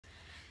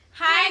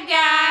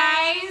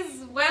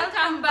guys,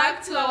 welcome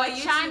back to our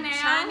YouTube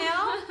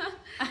channel.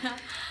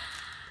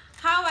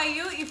 How are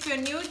you? If you're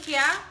new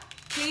here,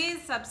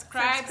 please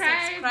subscribe.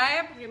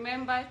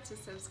 Remember to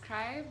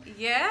subscribe.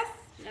 Yes.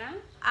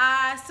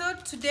 Yeah. So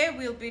today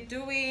we'll be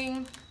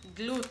doing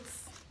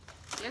glutes.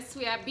 Yes,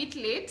 we are a bit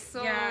late,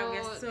 so,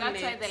 that's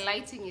why the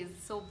lighting is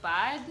so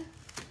bad.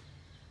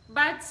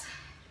 But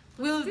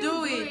we'll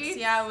do it.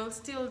 Yeah, we'll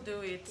still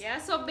do it. Yeah,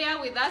 so bear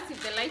with us if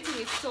the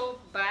lighting is so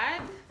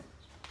bad.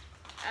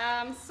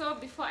 So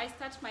before I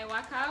start my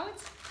workout,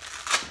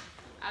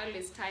 I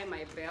always tie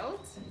my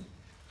belt.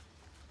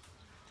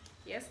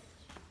 Yes,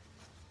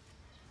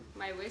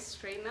 my waist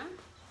trainer.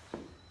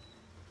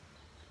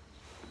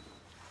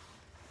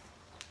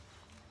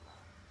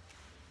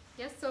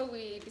 Yes, so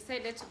we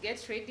decided to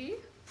get ready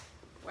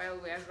while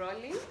we are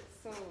rolling,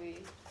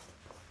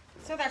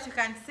 so that you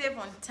can save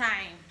on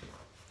time.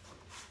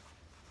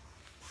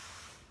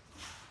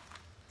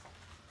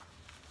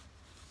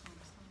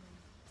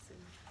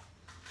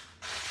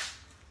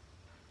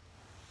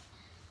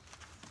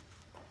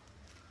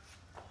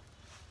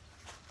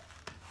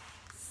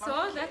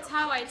 So that's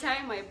how I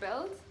tie my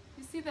belt.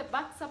 You see the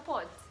back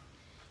support.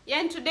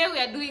 Yeah, and today we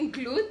are doing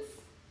glutes.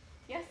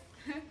 Yes.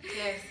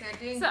 Yes, we're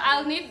doing so glutes.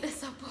 I'll need the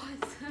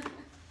support.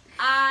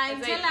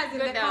 And tell us in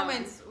the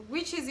comments,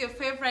 which is your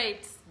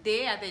favorite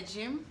day at the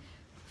gym?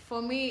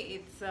 For me,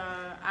 it's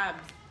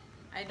abs.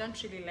 I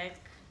don't really like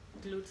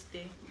glutes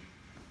day.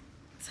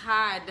 It's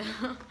hard.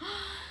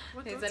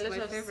 There's a lot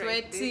of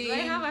sweating. Do I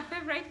have a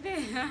favorite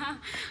day?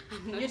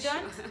 You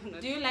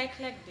don't? Do you like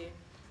leg day?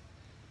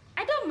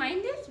 I don't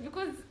mind it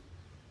because,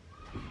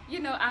 you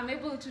know, I'm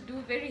able to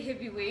do very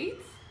heavy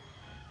weights.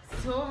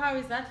 So how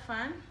is that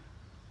fun?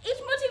 It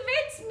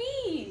motivates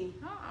me.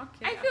 Oh,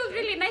 okay. I feel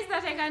really nice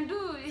that I can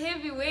do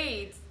heavy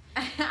weights.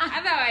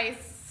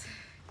 Otherwise,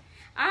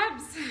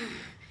 abs,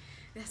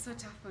 they're so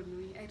tough on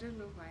me. I don't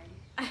know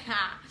why.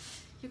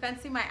 You can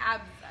see my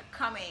abs are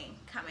coming.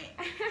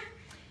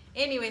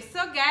 Anyway,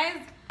 so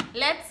guys,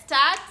 let's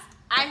start.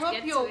 I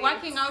hope you're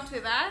working out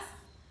with us.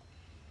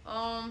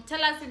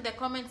 Tell us in the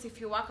comments if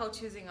you work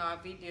out using our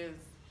videos.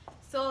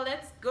 So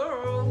let's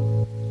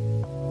go.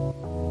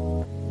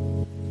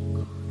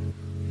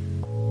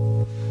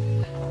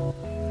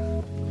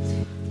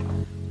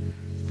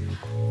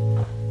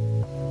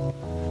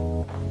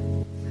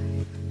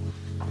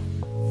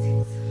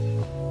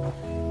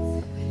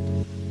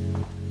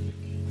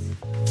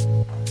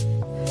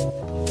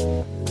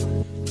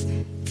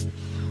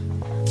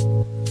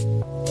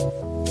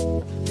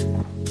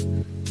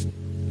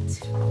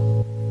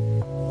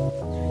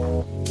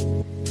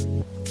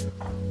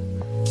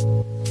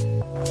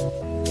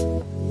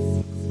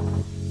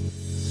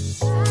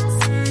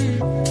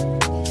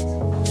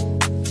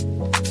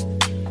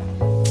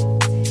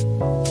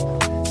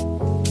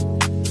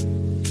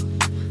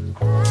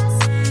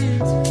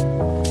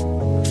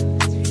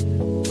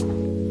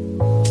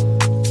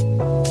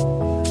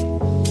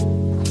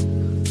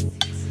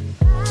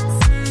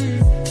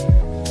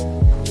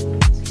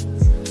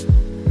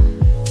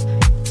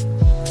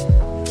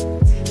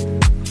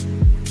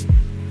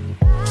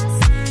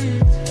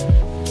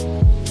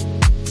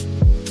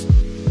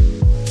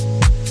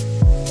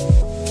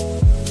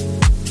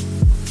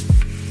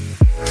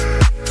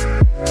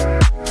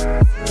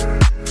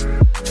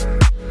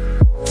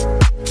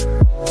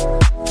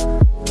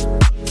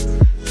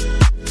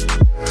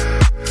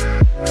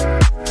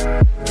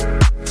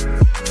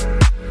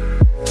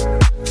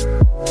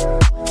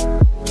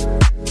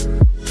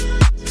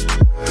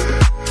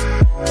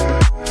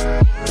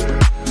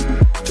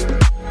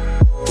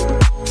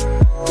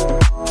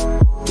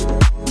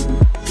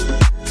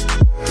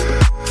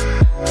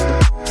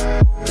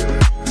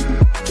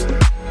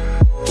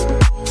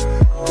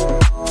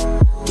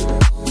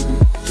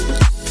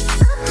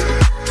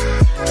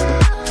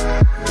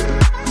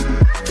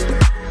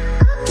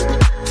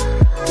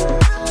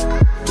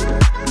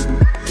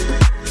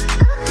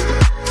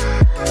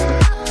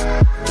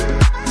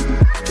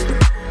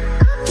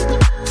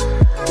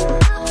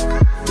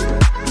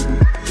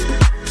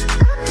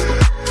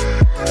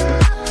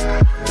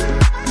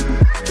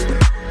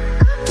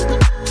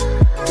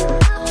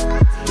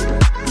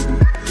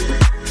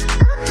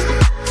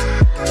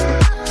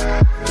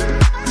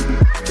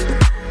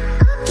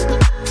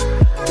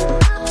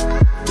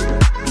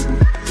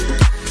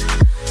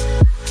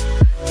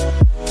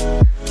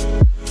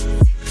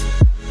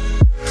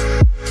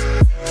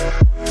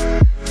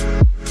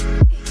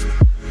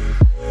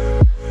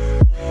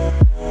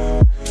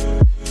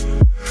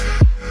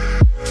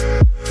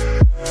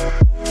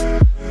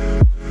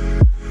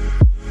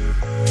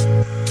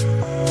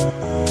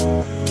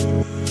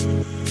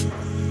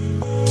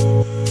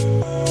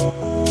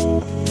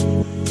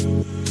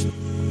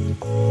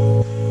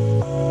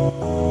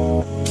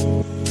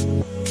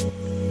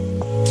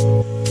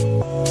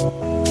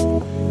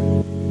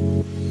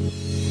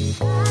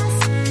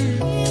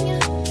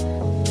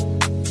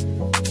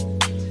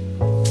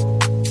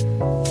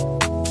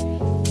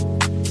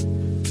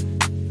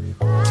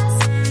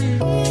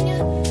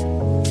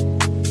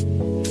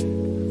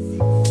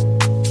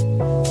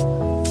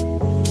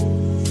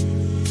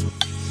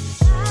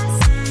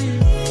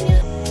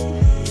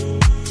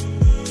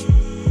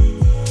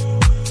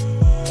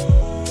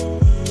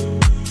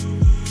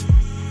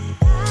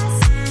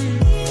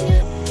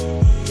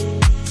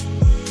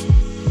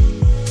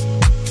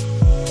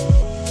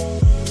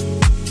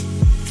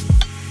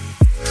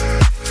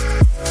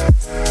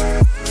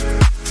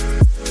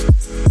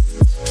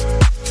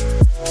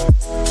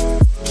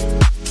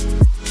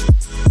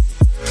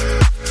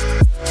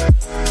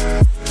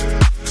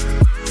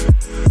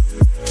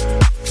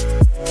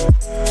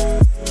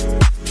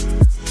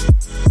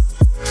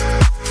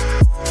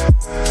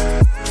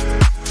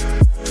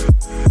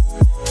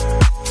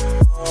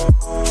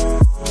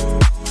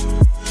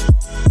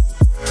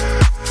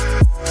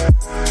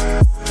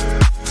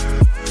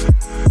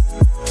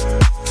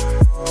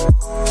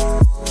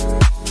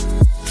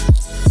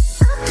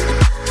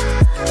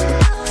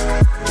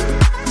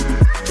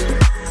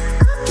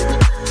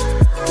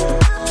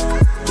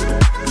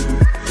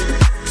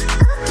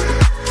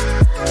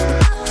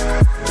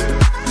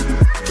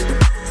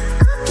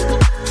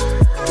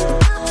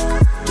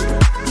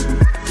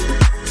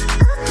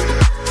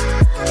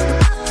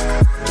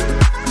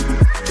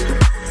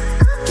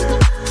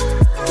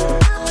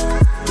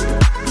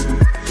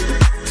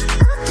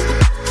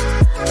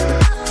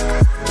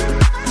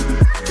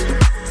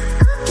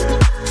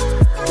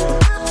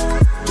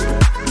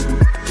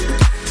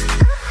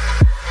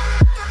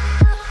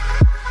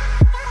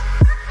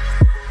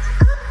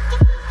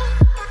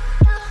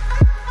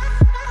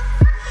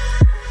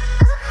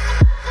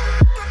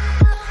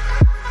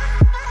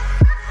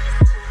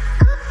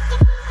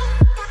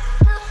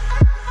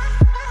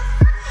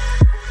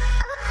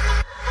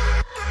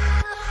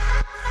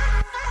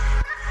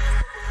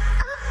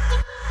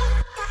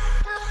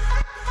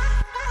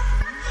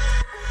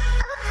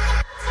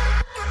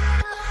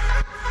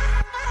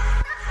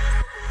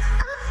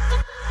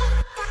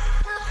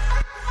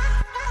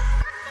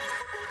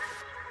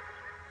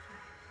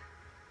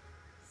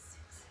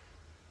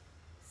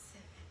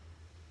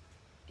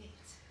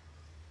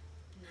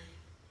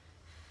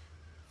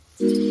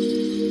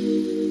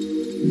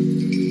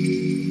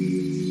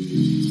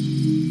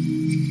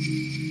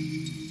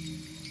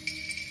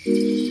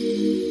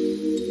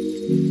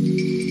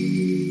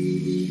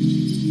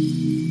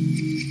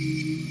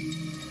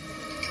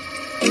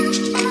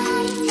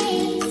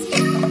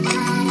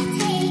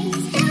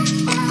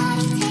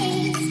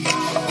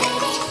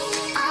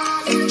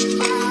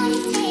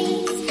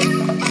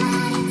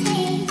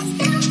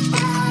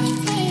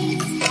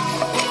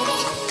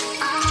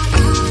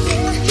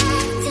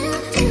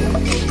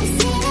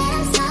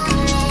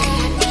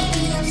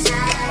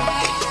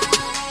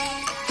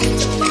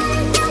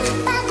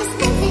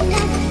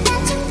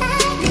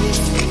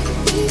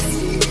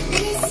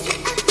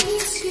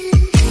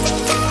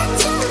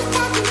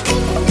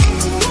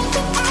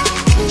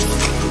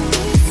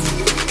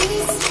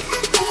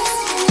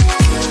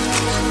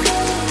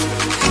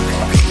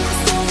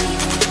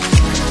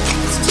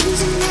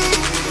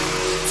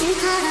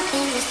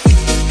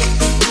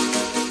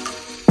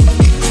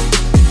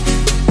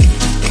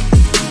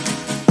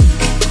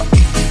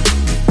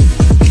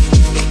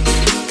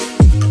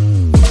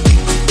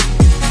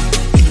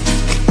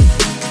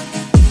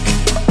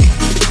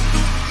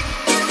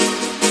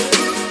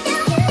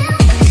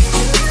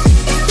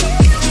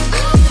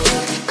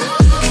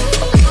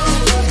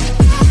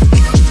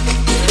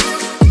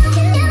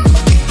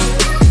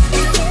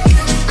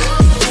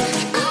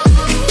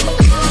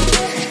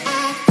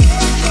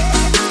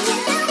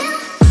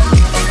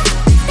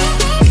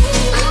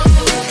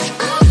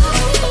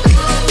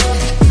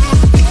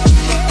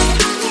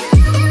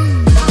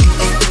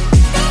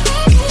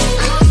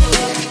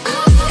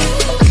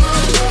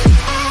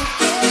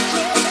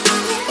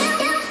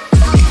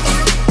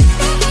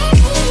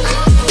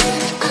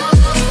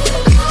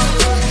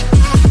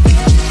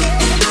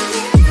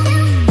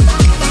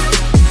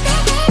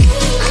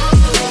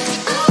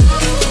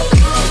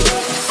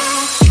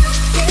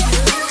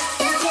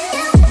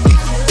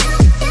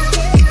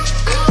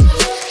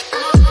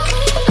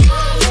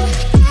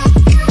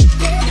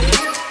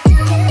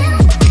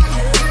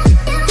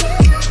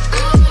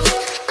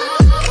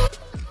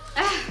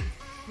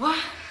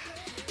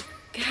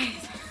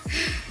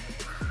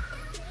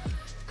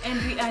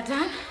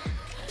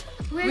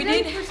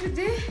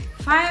 today?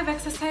 5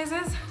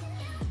 exercises,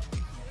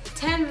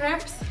 10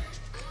 reps,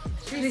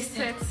 3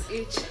 sets sets.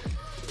 each.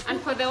 And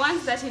for the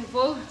ones that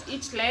involved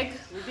each leg,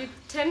 we did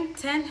 10,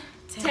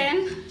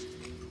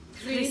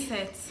 3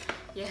 sets.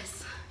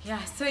 Yes.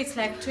 Yeah, so it's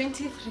like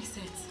 23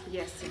 sets.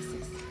 Yes.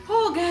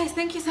 Oh guys,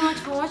 thank you so much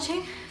for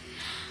watching.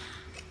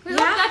 We hope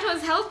that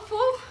was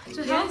helpful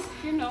to help,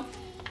 you know,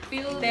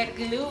 build the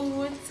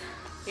glutes.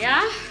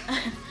 Yeah.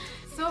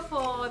 So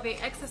for the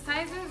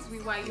exercises, we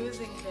were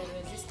using the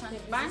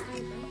resistant band.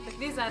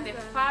 These are the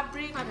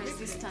fabric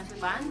resistant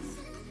bands.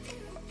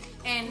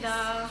 And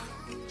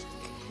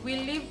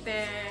we'll leave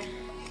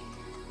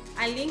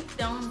a link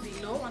down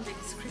below on the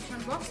description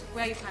box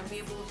where you can be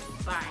able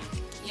to buy.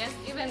 Yes,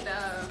 even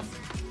the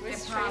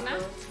waist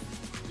trainer.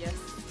 Yes.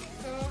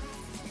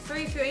 So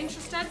if you're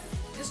interested,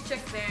 just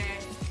check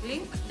the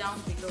link down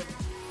below.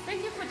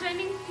 Thank you for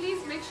joining.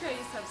 Please make sure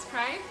you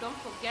subscribe. Don't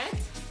forget.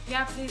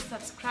 Yeah, please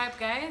subscribe,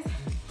 guys.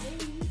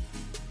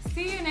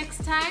 See you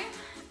next time.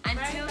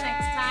 Until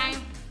next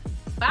time.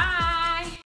 Bye.